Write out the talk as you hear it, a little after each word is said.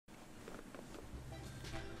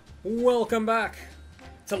Welcome back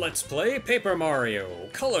to Let's Play Paper Mario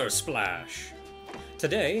Color Splash.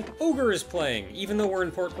 Today, Ogre is playing, even though we're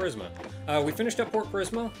in Port Prisma. We finished up Port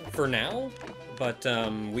Prisma for now, but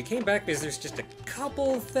we came back because there's just a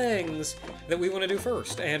couple things that we want to do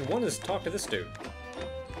first, and one is talk to this dude.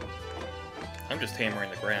 I'm just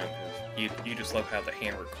hammering the ground because you just love how the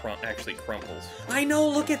hammer actually crumples. I know,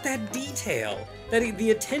 look at that detail!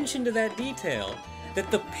 The attention to that detail. That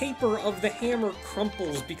the paper of the hammer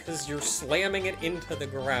crumples because you're slamming it into the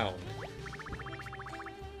ground.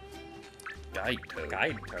 Guide toad.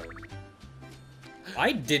 Guide toad.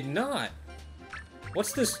 I did not.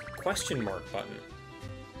 What's this question mark button?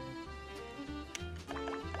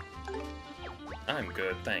 I'm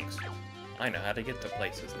good, thanks. I know how to get to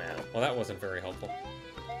places now. Well, that wasn't very helpful.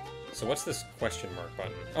 So what's this question mark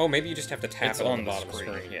button? Oh, maybe you just have to tap it on the bottom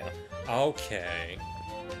screen. Yeah. Okay.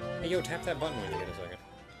 Hey, yo, tap that button when you get a second.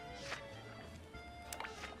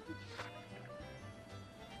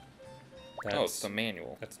 Oh, it's the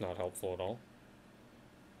manual. That's not helpful at all.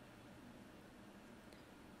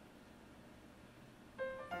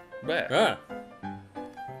 Back. Ah!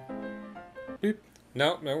 Boop.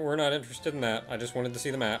 No, we're not interested in that. I just wanted to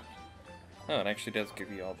see the map. Oh, it actually does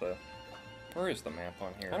give you all the... Where is the map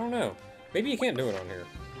on here? I don't know. Maybe you can't do it on here.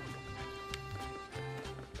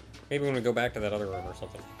 Maybe when we go back to that other room or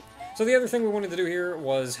something. So the other thing we wanted to do here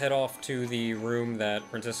was head off to the room that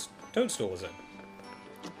Princess Toadstool was in.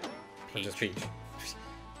 Princess Peach.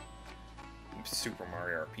 Super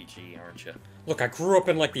Mario RPG, aren't you? Look, I grew up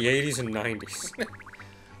in like the 80s and 90s.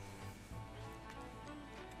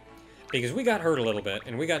 Because we got hurt a little bit,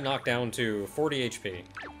 and we got knocked down to 40 HP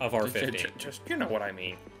of our 50. Just, you know what I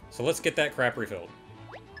mean. So let's get that crap refilled.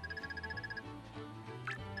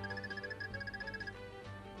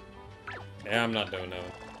 Yeah, I'm not doing that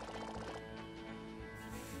one.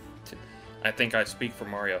 I think I speak for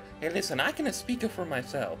Mario. Hey, listen, I can speak for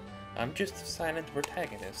myself. I'm just a silent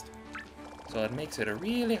protagonist. So it makes it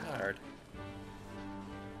really hard.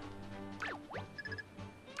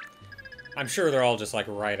 I'm sure they're all just like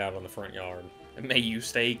right out on the front yard. And may you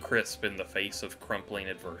stay crisp in the face of crumpling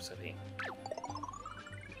adversity.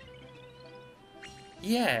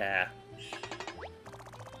 Yeah.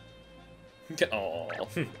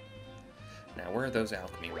 Aww. Now, where are those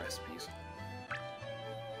alchemy recipes?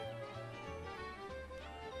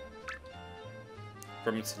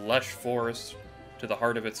 From its lush forest to the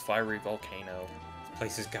heart of its fiery volcano. This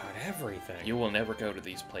place has got everything. You will never go to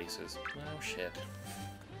these places. Oh, shit.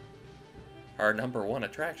 Our #1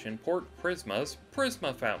 attraction, Port Prisma's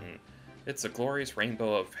Prisma Fountain. It's a glorious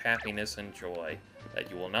rainbow of happiness and joy that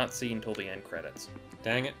you will not see until the end credits.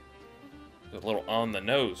 Dang it. A little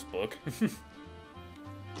on-the-nose book.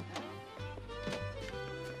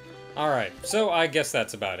 Alright, so I guess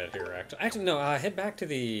that's about it here, actually. Actually, no, head back to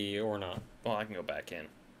the... or not. Well, I can go back in.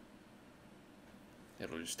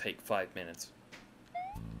 It'll just take 5 minutes.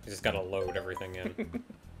 You just gotta load everything in.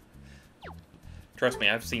 Trust me,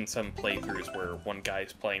 I've seen some playthroughs where one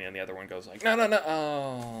guy's playing and the other one goes like, no, no, no,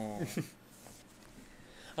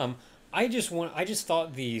 oh. I just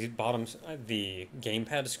thought the the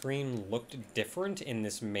gamepad screen looked different in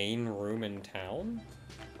this main room in town.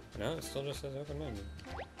 No, it still just says open menu.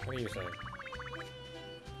 What do you say?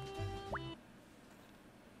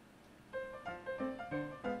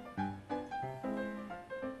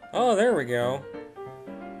 Oh, there we go.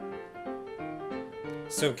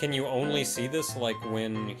 So can you only see this, like,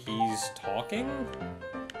 when he's talking?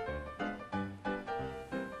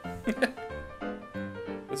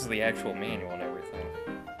 This is the actual manual and everything.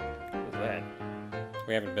 What's that?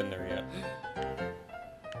 We haven't been there yet.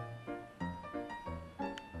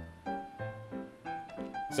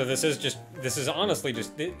 So this is honestly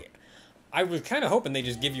just... I was kind of hoping they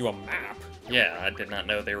just give you a map. Yeah, I did not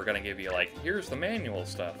know they were going to give you, like, here's the manual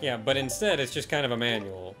stuff. Yeah, but instead it's just kind of a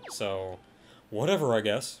manual, so... Whatever, I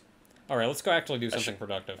guess. Alright, let's go actually do something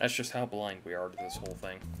productive. That's just how blind we are to this whole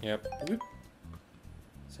thing. Yep. Whoop.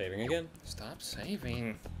 Saving again. Stop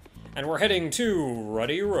saving. And we're heading to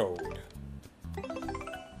Ruddy Road.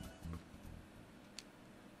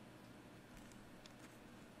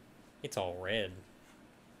 It's all red.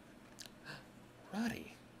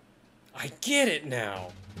 Ruddy. I get it now!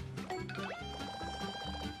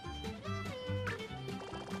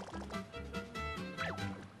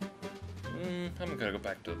 I'm gonna go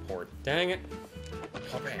back to the port. Dang it.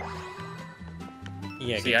 Okay.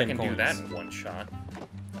 Yeah, see, I can do that in one shot.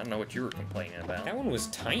 I don't know what you were complaining about. That one was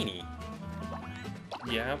tiny.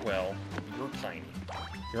 Yeah, well, you're tiny.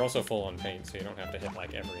 You're also full on paint, so you don't have to hit,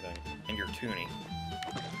 like, everything. And you're toony.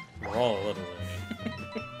 We're all a little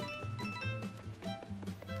loony.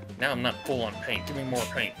 Now I'm not full on paint. Give me more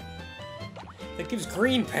paint. That gives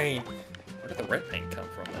green paint. Where did the red paint come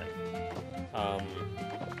from then?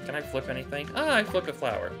 Can I flip anything? Ah, I flipped a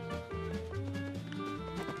flower.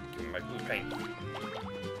 Give me my blue paint.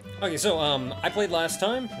 Okay, so, I played last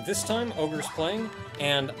time. This time, Ogre's playing.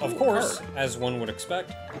 And, of course, as one would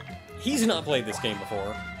expect, he's not played this game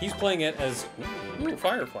before. He's playing it as... Ooh,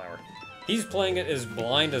 fire flower. He's playing it as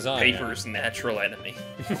blind as I am. Paper's natural enemy.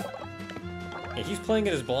 Yeah, he's playing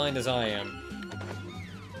it as blind as I am.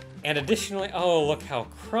 And additionally, oh, look how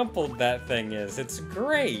crumpled that thing is. It's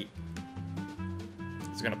great.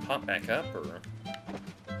 Is it gonna pop back up, or did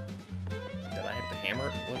I have to hammer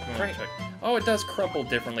it? Let me Right. check. Oh, it does crumple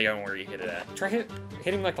differently on where you hit it at. Try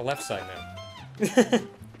hitting like the left side now.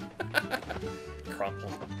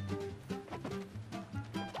 Crumple.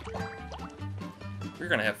 We're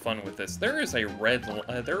gonna have fun with this. There is a red.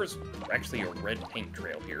 There is actually a red paint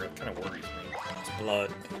trail here. It kind of worries me. It's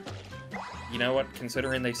blood. You know what?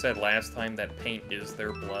 Considering they said last time that paint is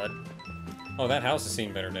their blood. Oh, that house has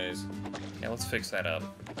seen better days. Yeah, let's fix that up.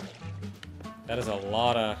 That is a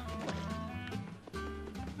lot of...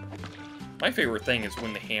 My favorite thing is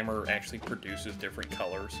when the hammer actually produces different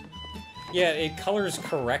colors. Yeah, it colors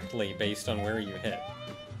correctly based on where you hit.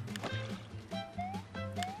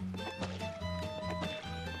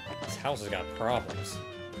 This house has got problems.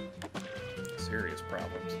 Serious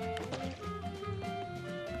problems.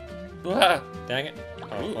 Ah! Dang it.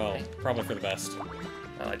 Oh, Ooh, well, okay. probably for the best.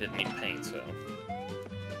 Well, I didn't need paint, so...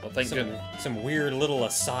 Well, thank goodness. Some weird little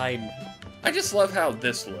aside... I just love how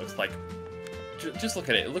this looks. Like, just look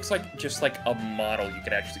at it. It looks like just like a model you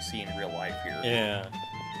could actually see in real life here. Yeah.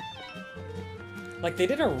 Like, they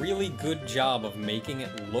did a really good job of making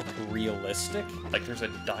it look realistic. Like, there's a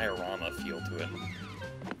diorama feel to it.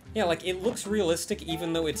 Yeah, like, it looks realistic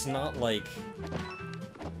even though it's not, like,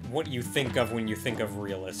 what you think of when you think of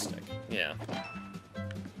realistic. Yeah. I'm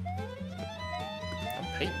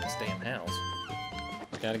painting this damn house.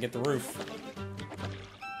 Gotta get the roof.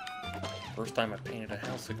 First time I painted a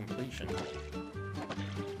house to completion.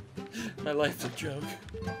 My life's a joke.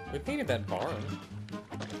 We painted that barn.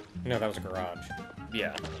 No, that was a garage.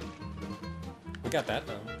 Yeah, We got that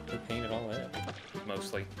done. We painted all that.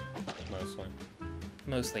 mostly. Mostly.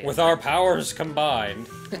 Mostly. With our powers combined.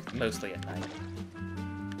 Mostly at night.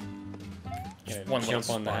 Just Yeah, one little jump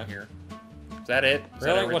on spot that. here. Is that it? Is that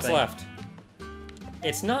Really? What's everything? left?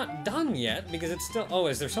 It's not done yet, because it's still... Oh,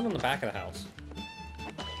 is there some in the back of the house?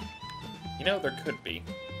 You know, there could be.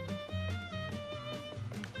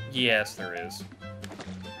 Yes, there is.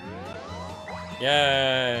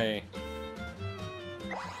 Yay!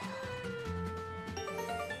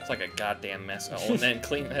 It's like a goddamn mess. Oh, and then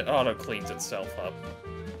it auto cleans itself up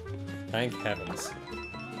Thank heavens.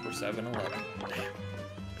 for 7-Eleven. Damn.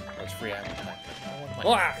 That's free advertising. Oh,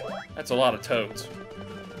 Wah! that's a lot of toads.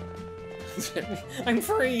 I'm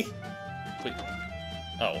free! Wait.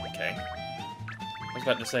 Oh, okay. I was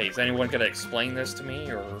about to say, is anyone gonna explain this to me,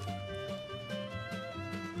 or...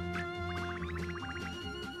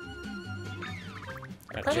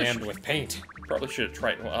 Got Probably jammed should- with paint. Probably should have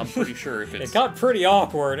tried. Well, I'm pretty sure if it's... It got pretty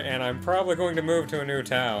awkward, and I'm probably going to move to a new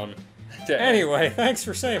town. Anyway, thanks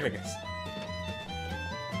for saving us.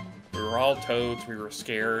 We were all toads, we were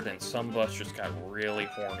scared, and some of us just got really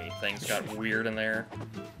horny. Things got weird in there.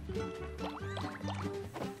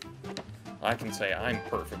 I can say I'm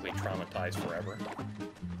perfectly traumatized forever.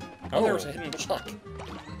 Oh, there was a hidden block.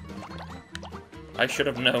 I should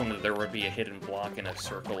have known that there would be a hidden block in a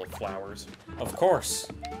circle of flowers. Of course.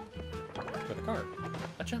 With a card.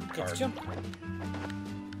 A jump It's card. a jump card.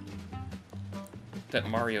 That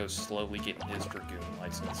Mario's slowly getting his Dragoon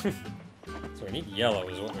license. So we need yellow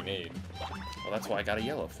is what we need. Well, that's why I got a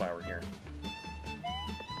yellow flower here.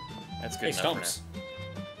 That's good Hey, enough stumps. for now.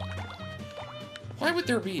 Why would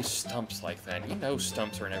there be stumps like that? You know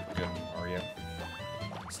stumps are never good in Mario.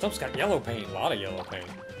 Stump's got yellow paint. A lot of yellow paint.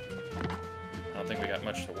 I don't think we got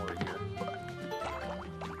much to worry here.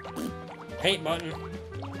 Paint button.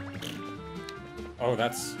 Oh,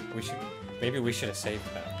 that's... Maybe we should have saved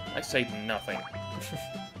that. I saved nothing.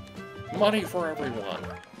 Money for everyone.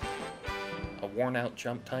 A worn-out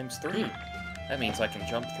jump times 3. That means I can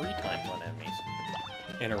jump 3 times on enemies.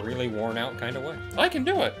 In a really worn out kind of way. I can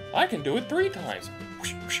do it! I can do it 3 times!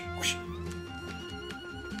 Whoosh, whoosh, whoosh.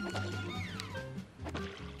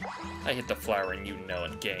 I hit the flower and you know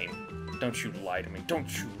it, game. Don't you lie to me. Don't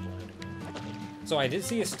you lie to me. So I did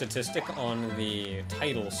see a statistic on the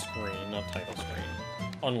title screen, not title screen,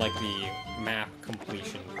 on like the map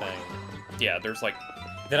completion thing. Yeah, there's like...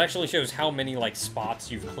 That actually shows how many like spots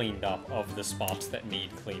you've cleaned up of the spots that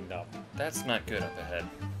need cleaned up. That's not good up ahead.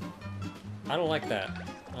 I don't like that.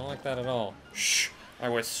 I don't like that at all. Shh! I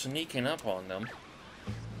was sneaking up on them.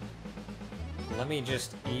 Let me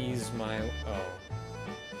just ease my... Oh.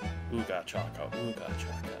 Ooga chaka, ooga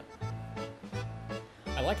chaka.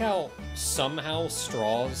 I like how somehow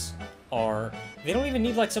straws are... They don't even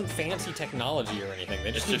need, like, some fancy technology or anything.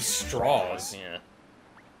 They just need straws. Yeah.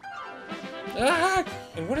 Ah!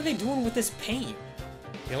 And what are they doing with this paint?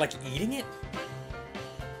 They're, like, eating it?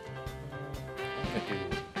 I could do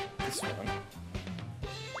this one.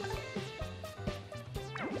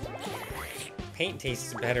 Paint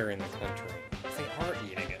tastes better in the country. If they are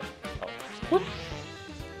eating it. Oh. Whoop.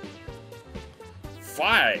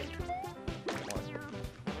 Fight!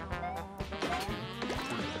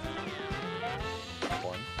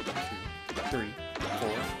 1, 2, 3, 4,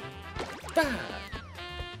 5!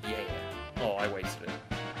 Yeah. Oh, I wasted it.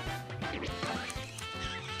 Did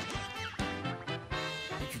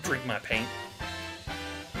you drink my paint?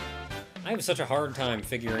 I have such a hard time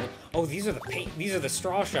figuring... Oh, these are the paint... These are the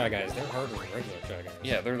straw Shy Guys. They're harder than regular Shy Guys.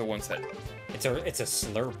 Yeah, they're the ones that... It's a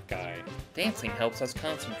slurp guy. Dancing helps us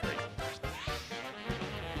concentrate.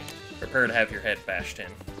 Prepare to have your head bashed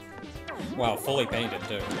in. Wow, fully painted,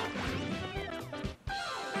 too.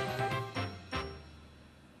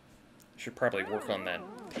 Should probably work on that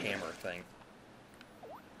hammer thing.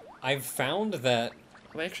 I've found that...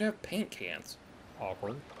 They actually have paint cans.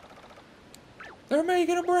 Awkward. They're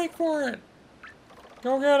making a break for it!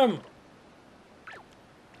 Go get him!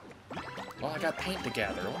 Well, I got paint to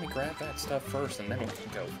gather. Let me grab that stuff first, and then we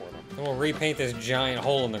can go for them. And we'll repaint this giant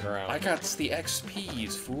hole in the ground. I got the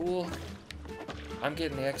XPs, fool. I'm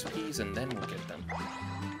getting the XPs, and then we'll get them.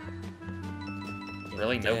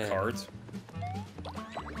 Really? No Damn. cards?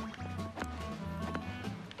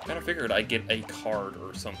 Kind of figured I'd get a card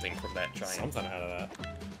or something from that giant. Something out of that.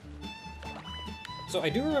 So I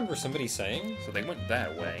do remember somebody saying... So they went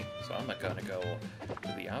that way, so I'm not gonna go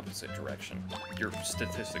to the opposite direction. Your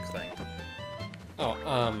statistics thing. Oh,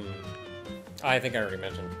 I think I already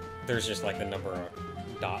mentioned. There's just like the number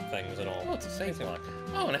of dot things and all. Oh, it's a save block.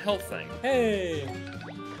 Oh, and a health thing. Hey!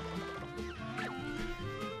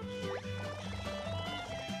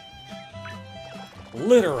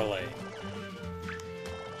 Literally.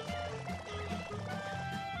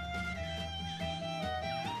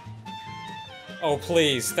 Oh,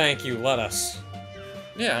 please, thank you, let us.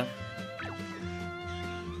 Yeah.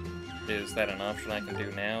 Is that an option I can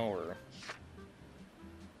do now, or...?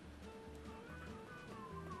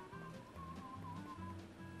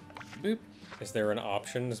 Boop. Is there an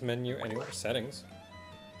options menu anywhere? Settings.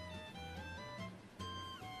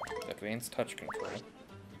 Advanced touch control.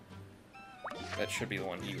 That should be the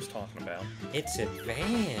one he was talking about. It's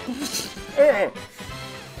advanced.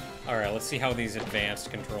 Alright, let's see how these advanced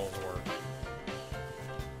controls work.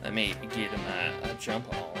 Let me get him a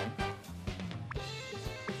jump on.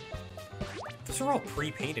 Those are all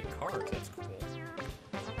pre-painted cards, that's cool.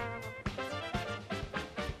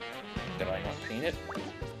 Did I not paint it?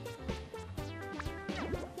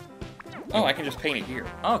 Oh, I can just paint it here.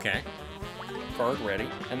 Okay. Card ready,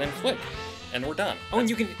 and then flip, and we're done. Oh, and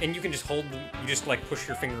you can just hold, you just like push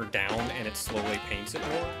your finger down and it slowly paints it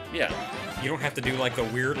more. Yeah. You don't have to do like the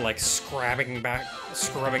weird like scrubbing it back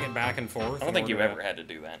and forth. I don't think you've ever had to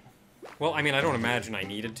do that. Well, I mean, I don't imagine I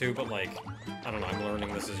needed to, but like, I don't know, I'm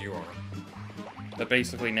learning this as you are. But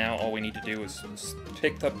basically now all we need to do is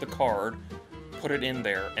pick up the card, put it in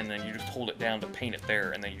there, and then you just hold it down to paint it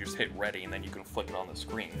there, and then you just hit ready, and then you can flick it on the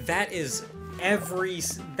screen. That is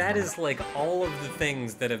like all of the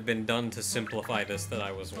things that have been done to simplify this that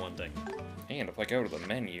I was wanting. And if I go to the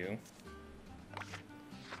menu...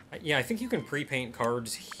 Yeah, I think you can pre-paint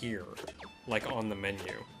cards here, like on the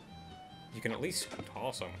menu. You can at least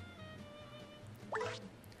toss them.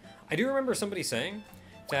 I do remember somebody saying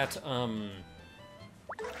that,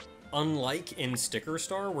 unlike in Sticker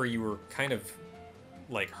Star, where you were kind of,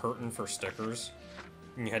 like, hurting for stickers,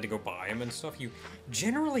 and you had to go buy them and stuff, you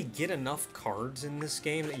generally get enough cards in this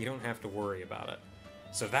game that you don't have to worry about it.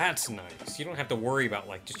 So that's nice. You don't have to worry about,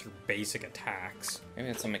 like, just your basic attacks. Maybe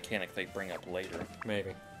it's a mechanic they bring up later.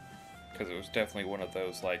 Maybe. Because it was definitely one of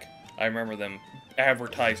those, like, I remember them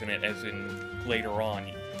advertising it as in later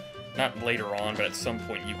on. Not later on, but at some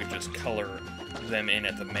point you could just color them in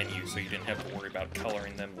at the menu so you didn't have to worry about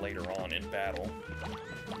coloring them later on in battle.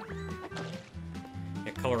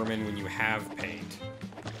 Yeah, color them in when you have paint.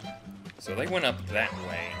 So they went up that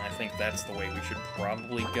way, and I think that's the way we should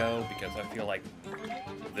probably go, because I feel like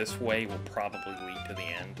this way will probably lead to the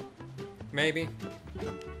end. Maybe.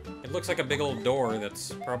 It looks like a big old door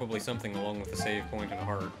that's probably something along with a save point and a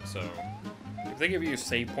heart, so... If they give you a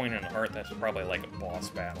save point and a heart, that's probably like a boss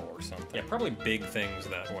battle or something. Yeah, probably big things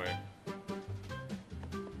that way.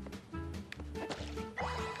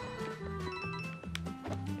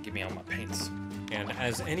 me on my paints. And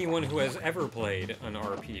as anyone who has ever played an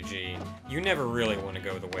RPG, you never really want to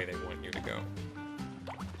go the way they want you to go.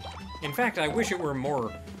 In fact, I wish it were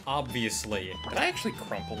more obviously... Did I actually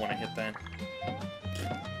crumple when I hit that?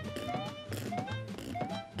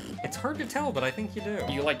 It's hard to tell, but I think you do.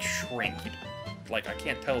 You, like, shrink. Like, I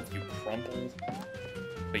can't tell if you crumple,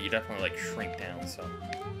 but you definitely, like, shrink down, so...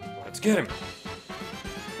 Let's get him!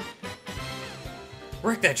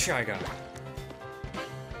 Wreck that shy guy!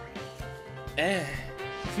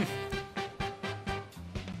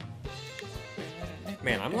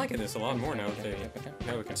 Man, I'm liking this a lot more now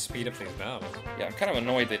that we can speed up these battles. Yeah, I'm kind of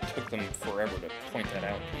annoyed that it took them forever to point that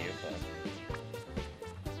out to you,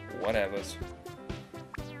 but... whatevers.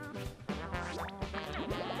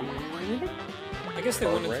 I guess they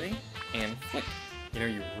wanted... Ready? And flick. You know,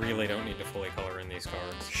 you really don't need to fully color in these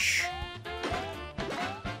cards. Shh.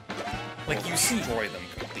 Like, you see... Destroy them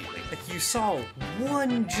completely. Like, you saw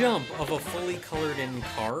one jump of a fully colored in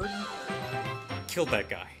card, killed that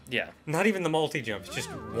guy. Yeah. Not even the multi-jumps, just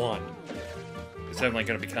one. It's definitely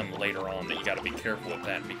going to become later on that you got to be careful with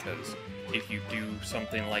that, because if you do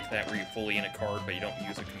something like that where you fully in a card but you don't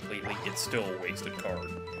use it completely, it's still a wasted card.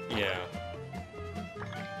 Yeah.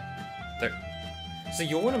 They're, So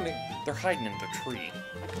you want to make... they're hiding in the tree.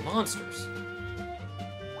 Monsters.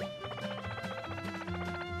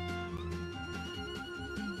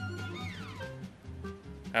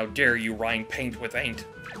 How dare you rhyme paint with ain't?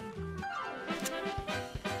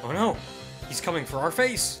 Oh no! He's coming for our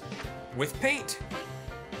face! With paint!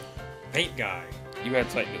 Paint guy. You had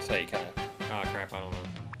something to say, kind of. Ah, crap, I don't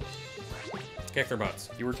know. Kick their butts.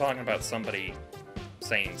 You were talking about somebody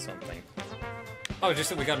saying something. Oh, just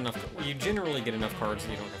that we got enough... You generally get enough cards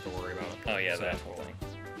that you don't have to worry about it. Oh yeah, So that that's whole cool. thing.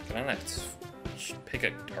 Can I not pick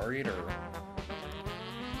a target, or...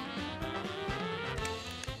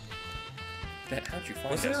 How'd you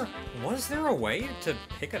find this? Was there a way to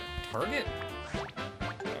pick a target?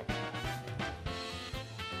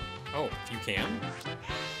 Oh, you can?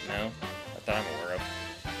 No, not that I'm aware of.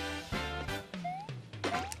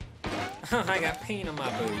 I got paint on my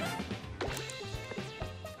boot.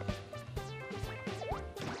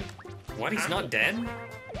 What? He's not dead?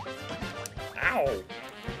 Ow!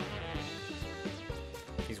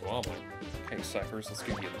 He's wobbling. Okay, suckers, let's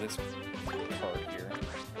give you this card here.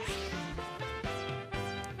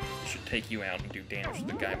 It should take you out and do damage to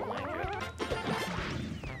the guy behind you.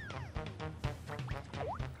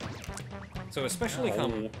 So especially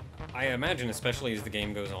I imagine especially as the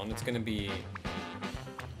game goes on, it's going to be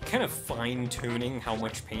kind of fine-tuning how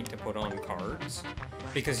much paint to put on cards,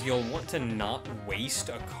 because you'll want to not waste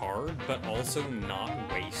a card, but also not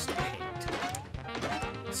waste paint.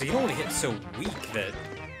 So you don't want to hit so weak that,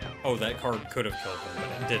 oh, that card could have killed them,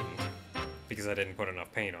 but it didn't, because I didn't put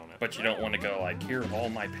enough paint on it. But you don't want to go like, here, all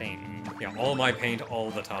my paint. Yeah, all my paint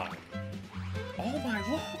all the time. All my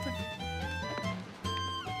love.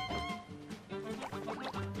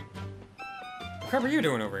 What crap are you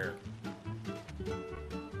doing over here?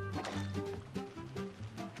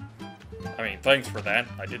 I mean, thanks for that.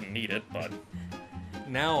 I didn't need it, but...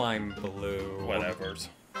 Now I'm blue. whatevers.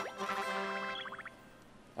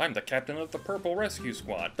 I'm the captain of the Purple Rescue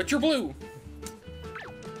Squad, but you're blue!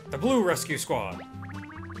 The Blue Rescue Squad.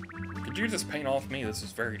 Could you just paint off me? This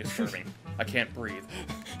is very disturbing. I can't breathe.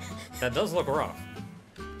 That does look rough.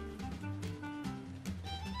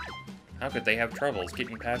 How could they have troubles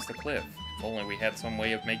getting past the cliff? If only we had some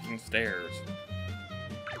way of making stairs.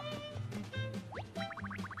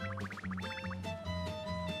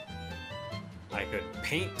 I could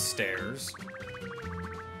paint stairs.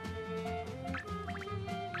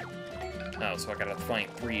 Oh, so I gotta find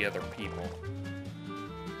 3 other people.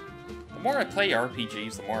 The more I play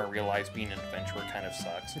RPGs, the more I realize being an adventurer kind of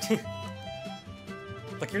sucks.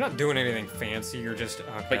 Like, you're not doing anything fancy, you're just,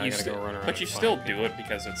 okay, But I you, gotta go run around but you and still find do it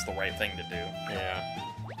because it's the right thing to do. Yeah.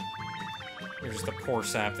 You're just the poor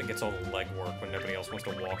sap that gets all the legwork when nobody else wants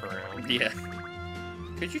to walk around. Yeah.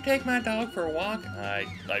 Could you take my dog for a walk?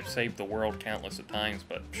 I've saved the world countless of times,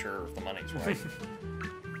 but sure, if the money's right.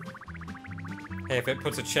 Hey, if it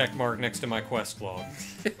puts a check mark next to my quest log.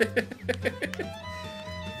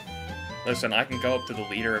 Listen, I can go up to the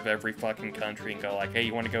leader of every fucking country and go like, hey,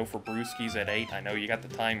 you want to go for brewskis at 8? I know you got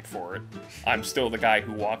the time for it. I'm still the guy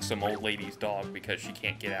who walks some old lady's dog because she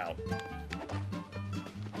can't get out.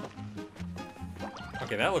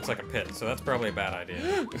 Okay, that looks like a pit, so that's probably a bad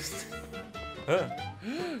idea. Huh.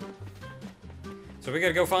 So we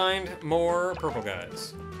gotta go find more purple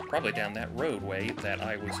guys. Probably down that roadway that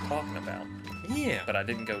I was talking about. Yeah. But I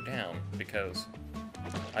didn't go down because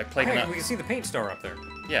I played Hey, enough. we can see the paint star up there.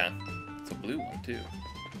 Yeah, it's a blue one too.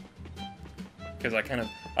 Because I've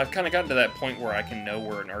kind of gotten to that point where I can know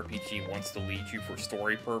where an RPG wants to lead you for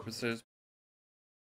story purposes.